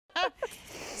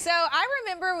So I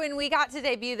remember when we got to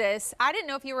debut this, I didn't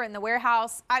know if you were in the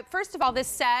warehouse. First of all, this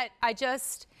set,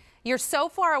 you're so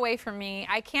far away from me.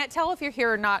 I can't tell if you're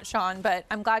here or not, Sean, but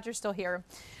I'm glad you're still here.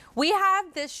 We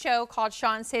have this show called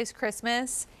Sean Saves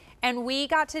Christmas, and we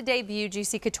got to debut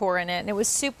Juicy Couture in it, and it was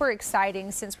super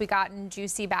exciting since we gotten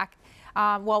Juicy back.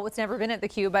 Well, it's never been at the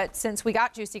Q, but since we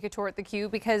got Juicy Couture at the Q,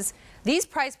 because these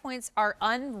price points are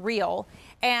unreal.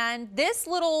 And this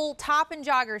little top and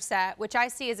jogger set, which I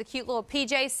see as a cute little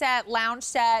PJ set, lounge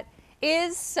set,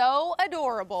 is so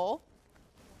adorable.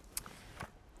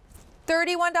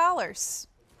 $31.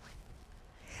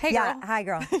 Hey, girl. Yeah, hi,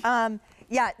 girl.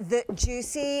 Yeah, the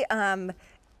Juicy,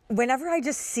 whenever I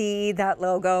just see that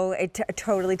logo, it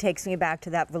totally takes me back to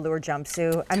that velour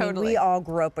jumpsuit. I mean, we all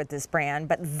grew up with this brand,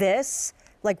 but this,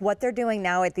 like what they're doing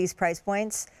now at these price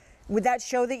points, with that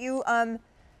show that you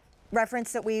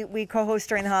referenced that we co-host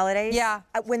during the holidays? Yeah.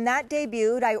 When that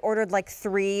debuted, I ordered like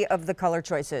 3 of the color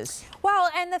choices. Well,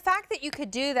 and the fact that you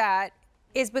could do that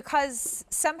is because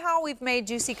somehow we've made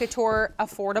Juicy Couture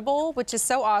affordable, which is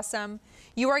so awesome.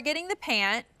 You are getting the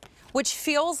pant, which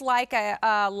feels like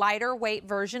a lighter weight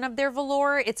version of their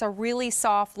velour. It's a really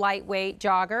soft, lightweight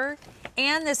jogger.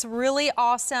 And this really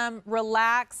awesome,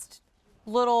 relaxed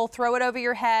little throw it over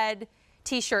your head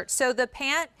t-shirt. So the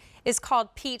pant is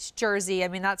called Peach Jersey. I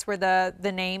mean, that's where the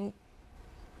name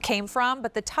came from.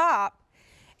 But the top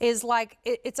is like,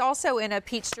 it's also in a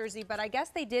peach jersey, but I guess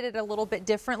they did it a little bit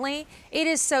differently. It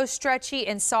is so stretchy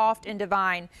and soft and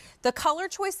divine. The color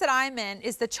choice that I'm in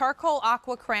is the charcoal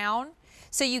aqua crown.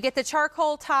 So you get the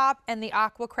charcoal top and the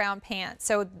aqua crown pants.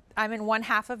 So I'm in one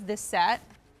half of this set.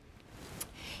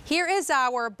 Here is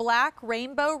our black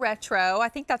rainbow retro. I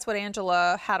think that's what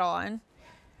Angela had on.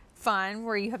 Fun,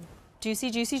 where you have juicy,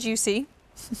 juicy, juicy.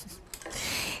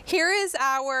 Here is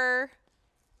our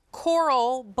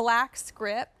coral black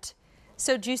script.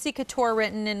 So Juicy Couture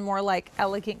written in more like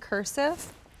elegant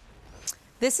cursive.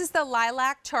 This is the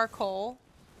lilac charcoal.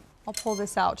 I'll pull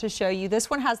this out to show you. This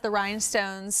one has the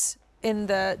rhinestones in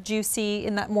the Juicy,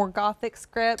 in that more gothic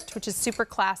script, which is super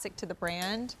classic to the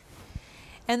brand.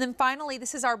 And then finally,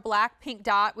 this is our black pink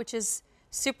dot, which is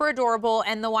super adorable,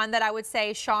 and the one that I would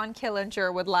say Sean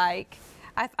Killinger would like.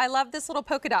 I love this little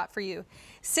polka dot for you.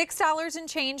 $6 and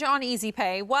change on Easy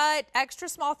Pay. What? Extra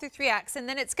small through 3X. And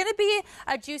then it's going to be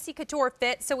a Juicy Couture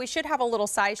fit, so we should have a little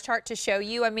size chart to show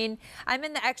you. I mean, I'm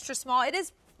in the extra small. It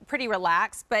is pretty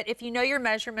relaxed, but if you know your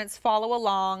measurements, follow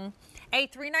along.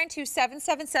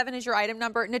 A392777 is your item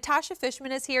number. Natasha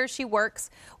Fishman is here. She works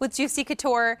with Juicy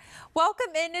Couture.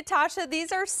 Welcome in, Natasha.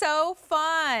 These are so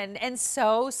fun and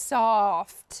so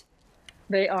soft.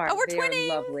 They are. Oh, we're they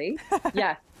twinning. Are lovely.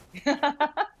 Yes.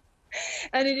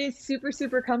 And it is super,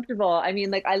 super comfortable. I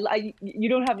mean, like you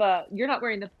don't have you're not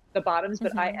wearing the bottoms,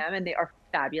 but I am, and they are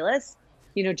fabulous.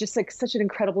 You know, just like such an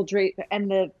incredible drape, and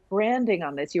the branding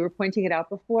on this, you were pointing it out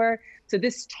before. So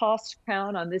this tossed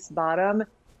crown on this bottom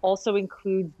also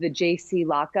includes the JC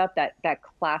lockup, that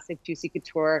classic Juicy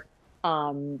Couture,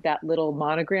 that little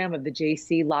monogram of the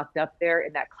JC locked up there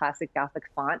in that classic Gothic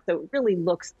font. So it really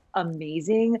looks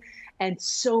amazing, and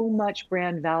so much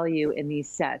brand value in these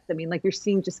sets. I mean, like, you're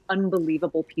seeing just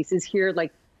unbelievable pieces here.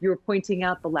 Like you were pointing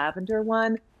out the lavender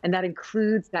one, and that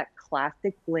includes that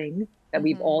classic bling that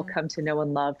we've all come to know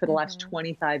and love for the last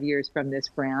 25 years from this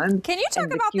brand. Can you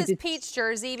talk about this peach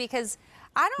jersey? Because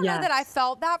I don't know that I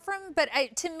felt that from, but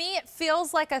to me it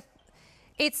feels like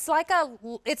it's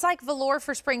like velour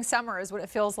for spring summer is what it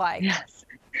feels like. Yes.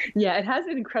 Yeah, it has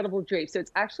an incredible drape. So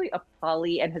it's actually a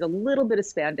poly and has a little bit of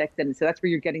spandex in it. So that's where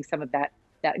you're getting some of that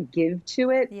give to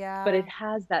it. Yeah. But it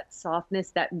has that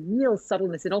softness, that real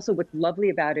subtleness. And also what's lovely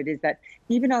about it is that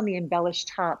even on the embellished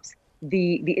tops,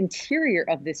 the interior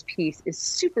of this piece is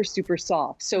super, super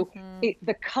soft. So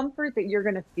the comfort that you're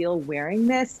going to feel wearing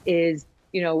this is,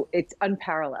 you know, it's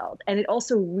unparalleled. And it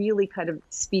also really kind of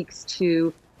speaks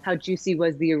to how Juicy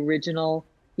was the original,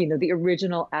 you know, the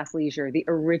original athleisure, the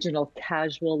original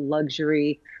casual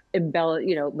luxury,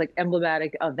 you know, like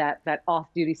emblematic of that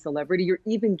off-duty celebrity. You're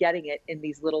even getting it in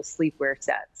these little sleepwear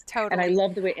sets. Totally. And I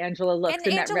love the way Angela looks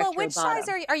in that retro bottom. Which size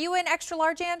are you in? Extra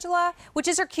large, Angela? Which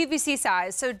is her QVC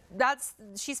size. So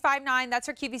she's 5'9". That's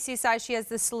her QVC size. She has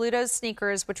the Saludos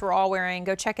sneakers, which we're all wearing.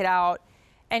 Go check it out.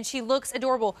 And she looks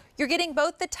adorable. You're getting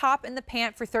both the top and the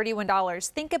pant for $31.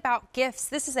 Think about gifts.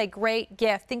 This is a great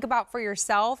gift. Think about for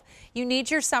yourself. You need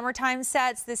your summertime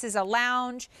sets. This is a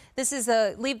lounge. This is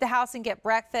a leave the house and get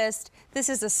breakfast. This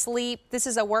is a sleep. This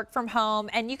is a work from home.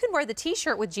 And you can wear the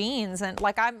t-shirt with jeans, and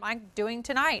like I'm doing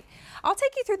tonight. I'll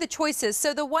take you through the choices.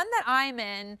 So the one that I'm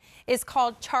in is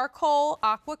called Charcoal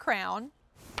Aqua Crown.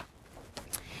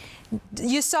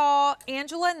 You saw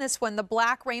Angela in this one, the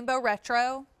black rainbow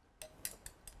retro.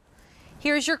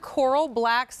 Here's your coral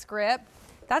black script.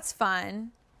 That's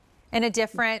fun. And a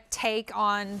different take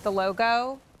on the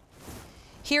logo.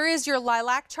 Here is your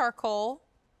lilac charcoal.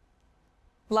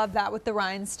 Love that with the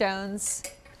rhinestones.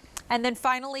 And then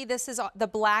finally, this is the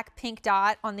black pink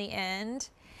dot on the end.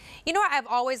 You know what I've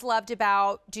always loved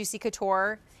about Juicy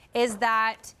Couture is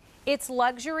that it's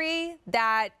luxury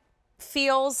that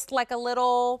feels like a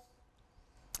little,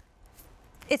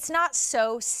 it's not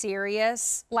so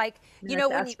serious. Like, you know,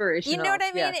 when you know what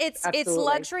I mean? Yes, it's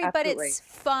luxury, but it's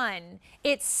fun.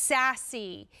 It's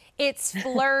sassy. It's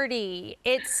flirty.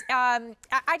 It's,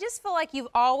 I just feel like you've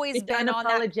always been on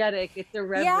that. It's unapologetic. It's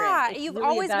irreverent. Yeah, it's you've really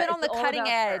always been on the cutting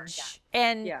edge.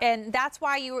 Yeah. And that's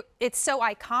why it's so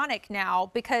iconic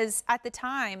now, because at the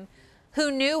time,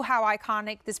 who knew how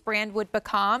iconic this brand would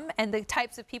become and the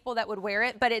types of people that would wear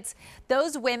it? But it's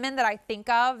those women that I think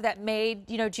of that made,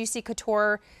 you know, Juicy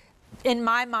Couture, in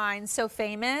my mind, so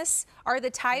famous, are the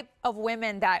type of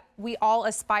women that we all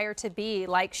aspire to be,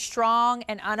 like strong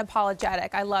and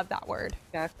unapologetic. I love that word.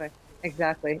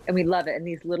 Exactly. And we love it. And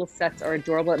these little sets are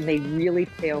adorable, and they really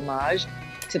pay homage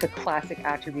to the classic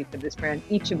attributes of this brand,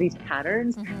 each of these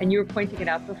patterns. And you were pointing it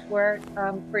out before,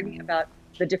 Brittany, about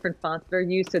the different fonts that are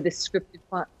used. So this scripted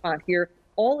font here,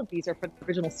 all of these are from the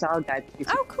original style guides.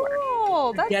 Oh,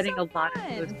 cool. That's getting so a lot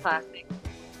fun. of those classics.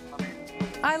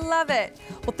 I love it.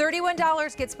 Well,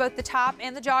 $31 gets both the top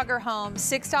and the jogger home.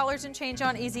 $6 and change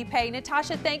on Easy Pay.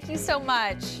 Natasha, thank you so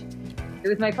much. It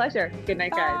was my pleasure. Good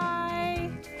night, guys.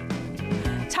 Bye.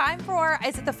 Time for,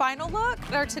 is it the final look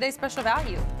or today's special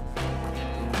value?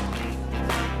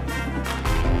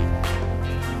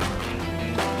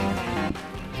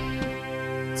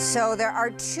 So there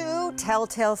are two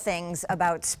telltale things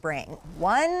about spring.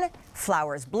 One,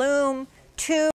 flowers bloom. Two,